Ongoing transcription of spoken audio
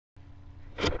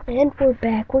And we're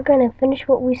back. We're gonna finish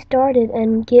what we started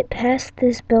and get past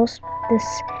this Bellsprite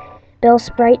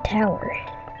tower.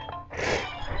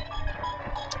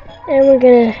 And we're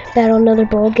gonna battle another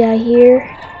bald guy here.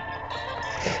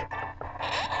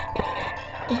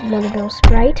 Another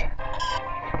Bellsprite.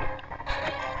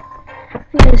 If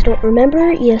you guys don't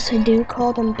remember, yes, I do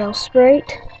call them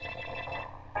Bellsprite.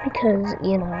 Because,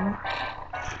 you know.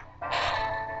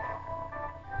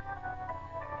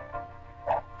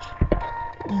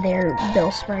 They're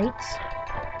Bellsprites.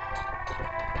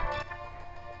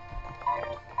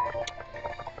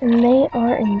 And they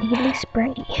are indeedly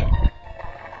spritey.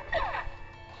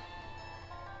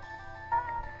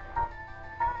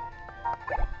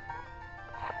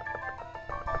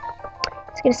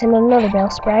 Let's get send another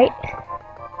Bellsprite.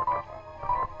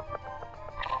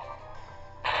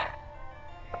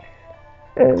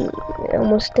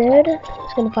 Almost dead.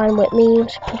 It's gonna find whip me,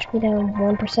 which push me down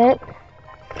 1%.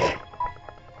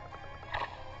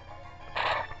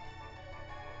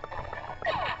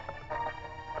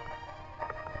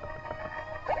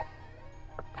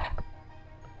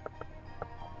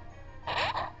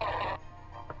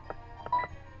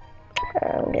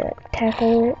 I'm gonna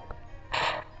tackle it.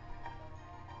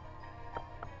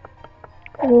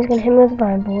 And he's gonna hit me with a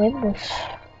vine bullet, which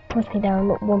puts me down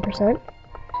 1%.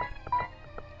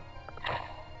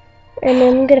 And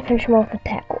then I'm gonna finish him off with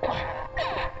tackle.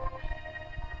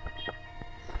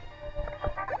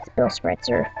 Spell sprites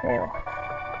are a fail.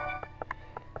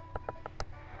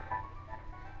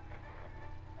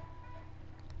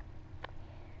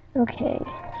 Okay,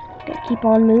 gonna keep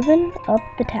on moving up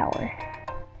the tower.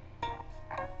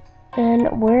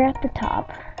 And we're at the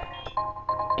top.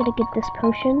 Gonna get this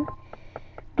potion.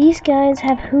 These guys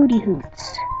have hooty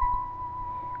hoots,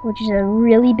 which is a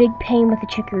really big pain with the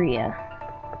chicoria.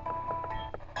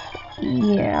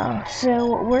 Yeah,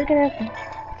 so we're gonna have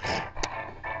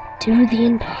to do the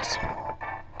impossible.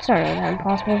 It's not really that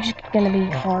impossible, it's just gonna be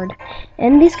hard.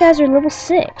 And these guys are level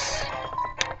 6,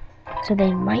 so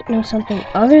they might know something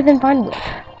other than Vine Whip.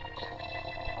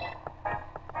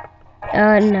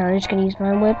 No, they're just gonna use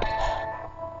Vine Whip.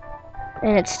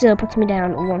 And it still puts me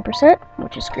down 1%,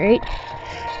 which is great.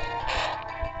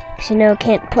 Because, you know, it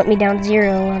can't put me down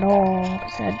 0 at all,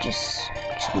 because that'd just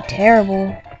be terrible.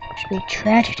 It should be a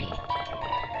tragedy.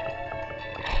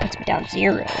 It puts me down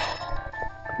 0. It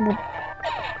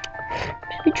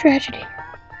should be tragedy.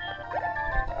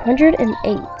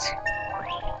 108.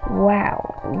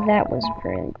 Wow, that was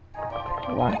really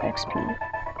a lot of XP.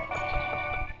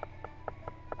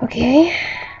 Okay.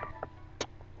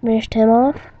 Finished him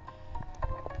off.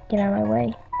 Get out of my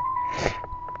way.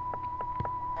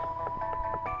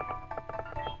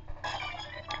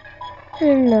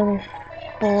 Another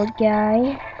bold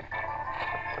guy.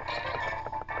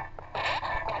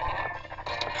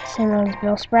 Same as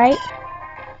Bellsprite.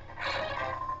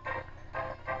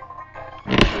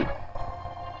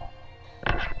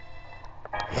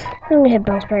 I'm gonna hit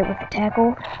Bellsprite with the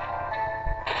tackle.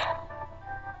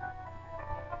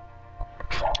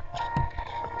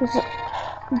 He's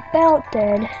about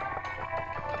dead.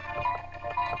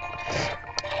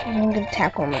 And I'm gonna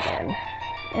tackle him again.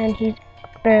 And he's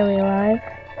barely alive.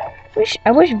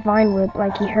 I wish Vine Whip,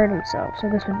 like, he hurt himself, so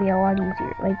this would be a lot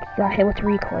easier. Like, he got hit with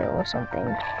recoil or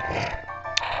something.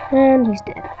 And he's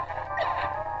dead.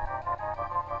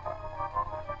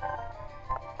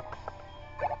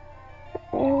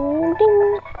 And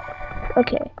ding.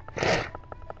 Okay.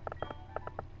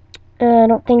 I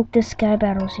don't think this guy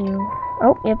battles you.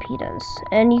 Oh, yep, he does.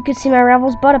 And you can see my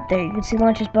rival's butt up there. You can see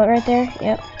Lunch's butt right there.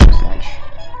 Yep, that's Lunch.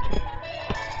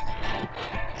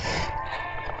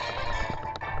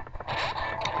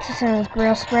 So send this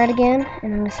Braille spread again,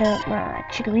 and I'm gonna send out my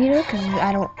Chikorita because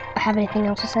I don't have anything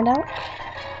else to send out.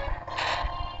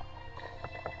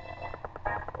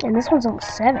 And this one's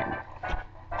almost 7.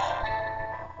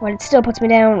 But it still puts me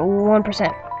down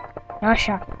 1%. Not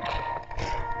shocking.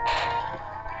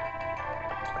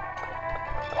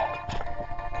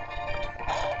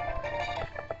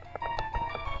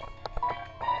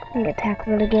 I'm gonna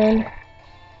tackle it again.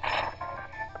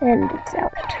 And it's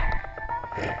out.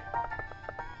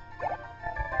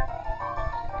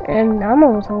 And I'm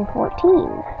almost level 14,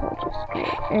 which is great.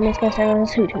 And it's gonna start with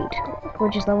this Hoot Hoot,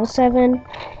 which is level 7.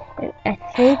 And I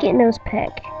think it knows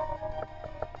Peck.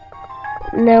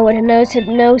 No, it knows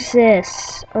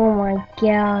Hypnosis. Oh my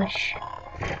gosh.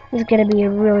 This is gonna be a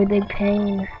really big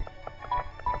pain.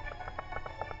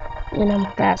 And I'm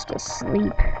fast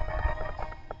asleep.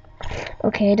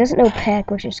 Okay, it doesn't know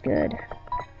Peck, which is good.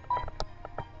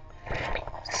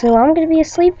 So I'm gonna be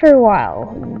asleep for a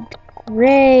while.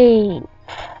 Great.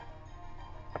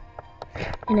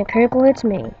 And a critical hits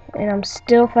me. And I'm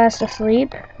still fast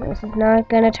asleep. This is not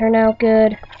gonna turn out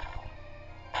good.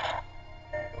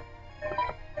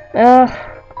 Ugh.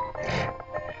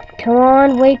 Come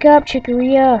on, wake up,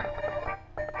 Chicoria.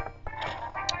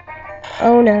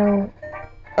 Oh no.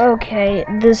 Okay,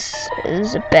 this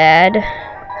is bad.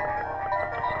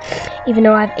 Even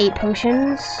though I have 8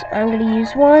 potions, I'm gonna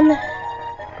use one.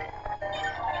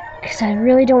 Because I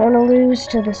really don't want to lose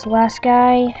to this last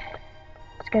guy.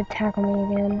 He's gonna tackle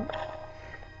me again.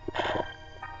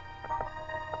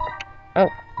 Oh.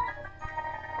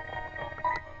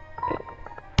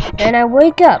 And I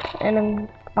wake up, and I'm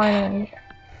finally...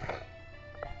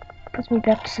 Puts me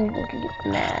back to sleep and can get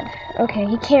mad. Okay,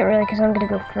 he can't really because I'm gonna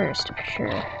go first for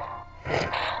sure.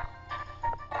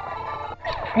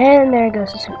 And there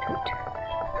goes his Hoot Hoot.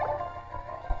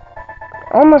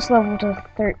 Almost level to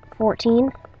 14.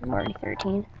 I'm already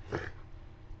 13.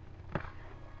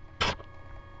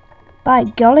 By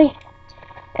golly.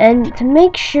 And to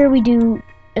make sure we do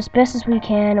as best as we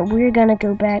can, we're gonna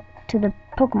go back to the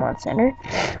Pokemon Center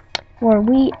where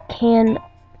we can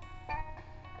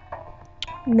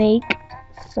make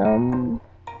some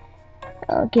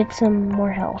get some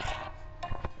more health,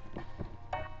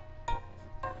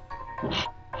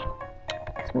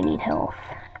 because we need health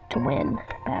to win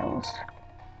battles.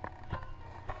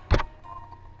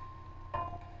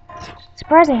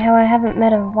 Surprising how I haven't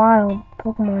met a wild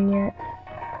Pokemon yet.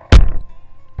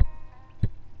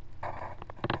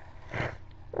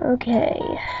 Okay.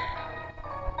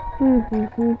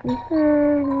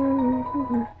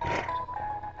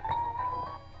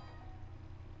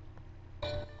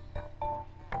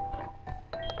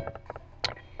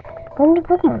 Going to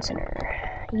Pokemon Center.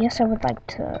 Yes, I would like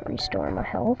to restore my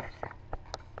health.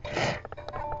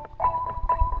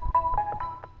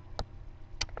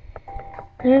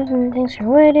 Thanks for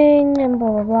waiting, and blah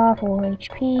blah blah, full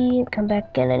HP, come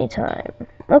back again anytime.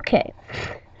 Okay,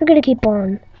 we're gonna keep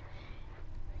on.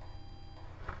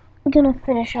 We're gonna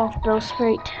finish off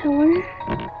Bellsprite Tower.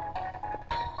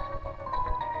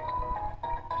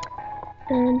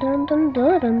 Dun dun dun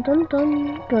dun dun dun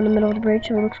dun. Go in the middle of the bridge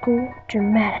so it looks cool.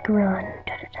 Dramatic run.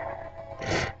 Da, da, da.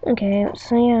 Okay,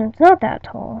 so yeah, it's not that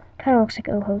tall. Kind of looks like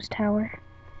Oho's tower.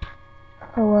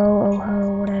 Hello,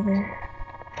 Oho, whatever.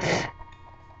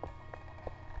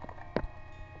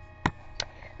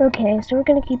 Okay, so we're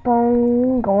gonna keep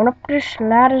on going up this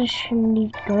ladder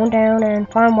and going down and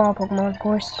find wild Pokemon, of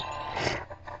course.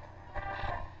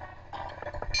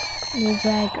 He's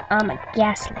like, I'm a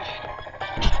Ghastly.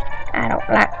 I don't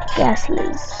like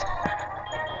Ghastlies.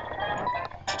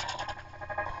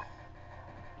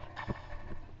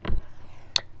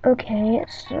 Okay,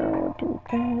 so do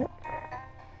that.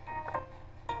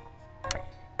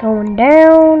 Going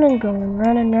down and going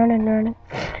running.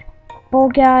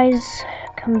 Bold guys,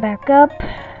 come back up.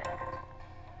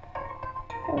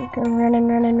 Go running,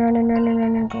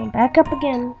 going back up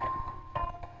again.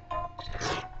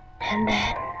 And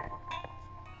then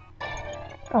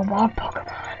a wild Pokemon.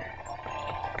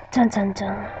 Dun dun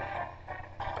dun.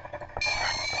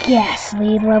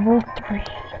 Ghastly level 3.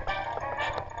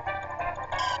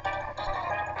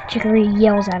 Chicory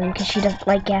yells at him because she doesn't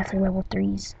like Ghastly level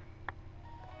 3s.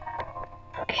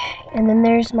 Okay, and then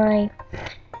there's my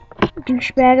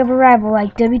douchebag of a rival,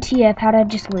 like WTF, how'd I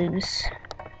just lose?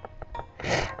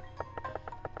 At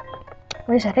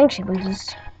least I think she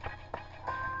loses.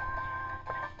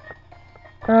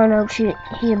 Oh no, he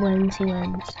wins.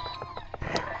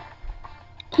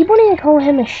 Keep wanting to call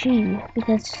him a she,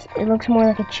 because it looks more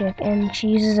like a chick, and she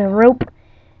uses a rope,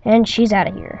 and she's out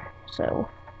of here. So,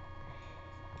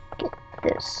 get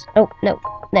this. Oh, no,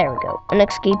 there we go. An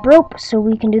escape rope, so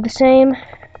we can do the same.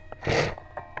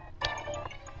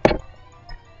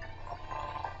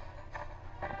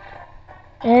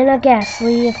 And a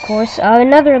Ghastly, of course.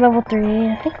 Another level 3.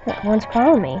 I think that one's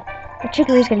following me. The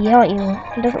Chicory's gonna yell at you.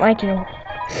 He doesn't like you.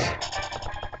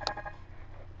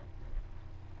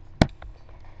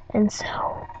 And so,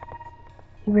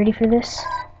 you ready for this?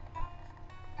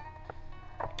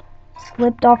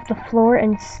 Slipped off the floor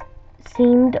and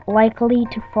seemed likely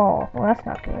to fall. Well, that's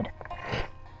not good.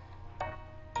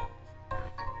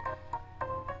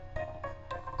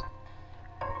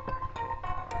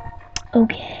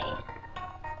 Okay.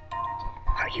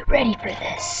 Are you ready for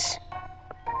this?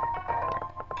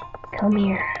 Come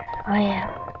here. I am.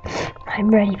 I'm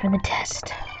ready for the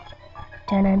test.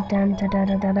 Dun dun dun dun dun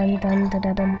dun dun dun dun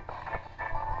dun dun.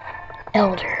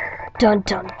 Elder. Dun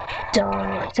dun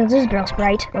dun. So this is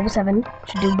Bellsprite, level 7.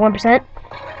 Should do 1%.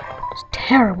 It's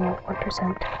terrible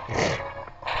 1%.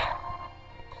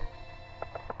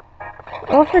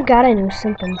 Oh, I forgot I knew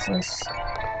symptoms this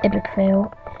epic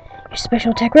fail. Your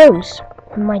special attack rose.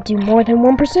 It might do more than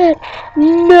 1%.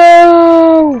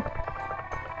 No!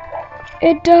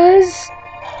 It does?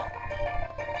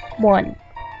 1.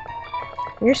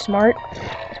 You're smart.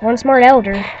 It's one smart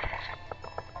elder.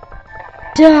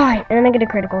 Die! And then I get a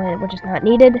critical hit, which is not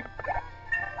needed.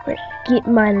 But get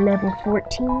my level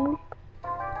 14.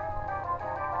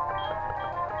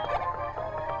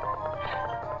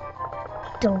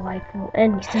 Delightful.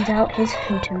 And he sends out his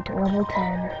Hoothoot to level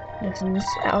 10. This is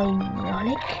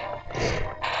ironic.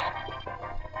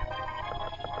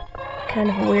 Kind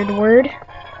of a weird word.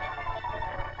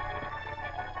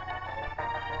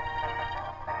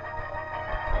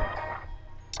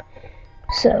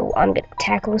 So I'm gonna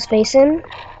tackle his face in.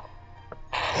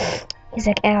 He's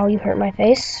like, ow, you hurt my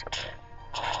face.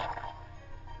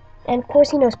 And of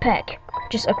course he knows peck.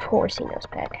 Just of course he knows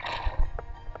peck.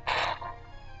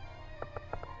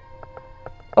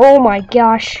 Oh my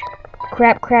gosh.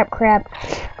 Crap, crap, crap.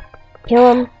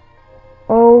 Kill him.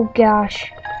 Oh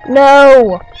gosh.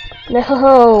 No!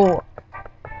 No!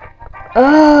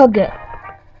 Ugh!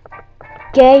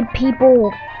 Gay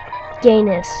people.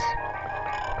 Gayness.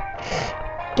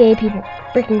 Gay people.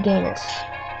 Freaking gayness.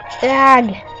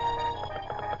 Ugh!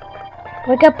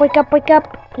 Wake up, wake up, wake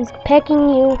up! He's pecking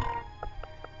you.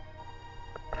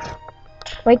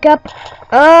 Wake up!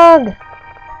 Ugh!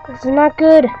 This is not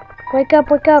good. Wake up,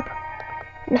 wake up.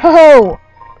 No!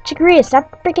 Chicoria,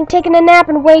 stop freaking taking a nap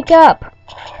and wake up!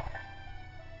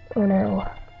 Oh no.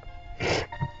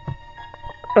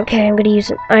 Okay, I'm gonna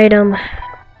use an item.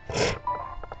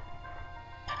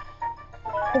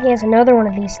 I think he has another one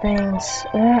of these things.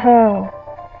 Oh.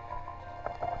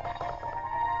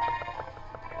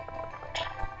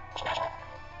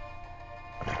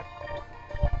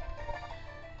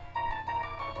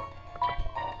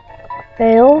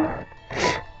 Fail.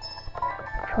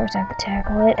 Of course I have to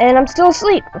tackle it. And I'm still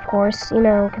asleep, of course, you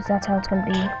know, because that's how it's gonna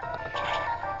be.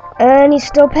 And he's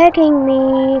still pecking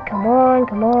me. Come on,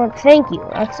 come on. Thank you.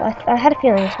 I had a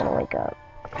feeling he was gonna wake up.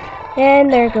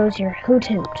 And there goes your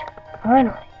Hoothoot.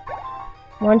 Finally.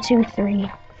 1, 2,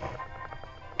 3.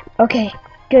 Okay,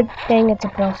 good thing it's a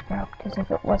Bellsprite, because if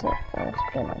it wasn't, I was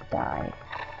gonna die.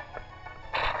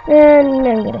 And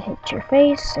I'm gonna hit your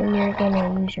face, and you're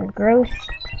gonna use your growth.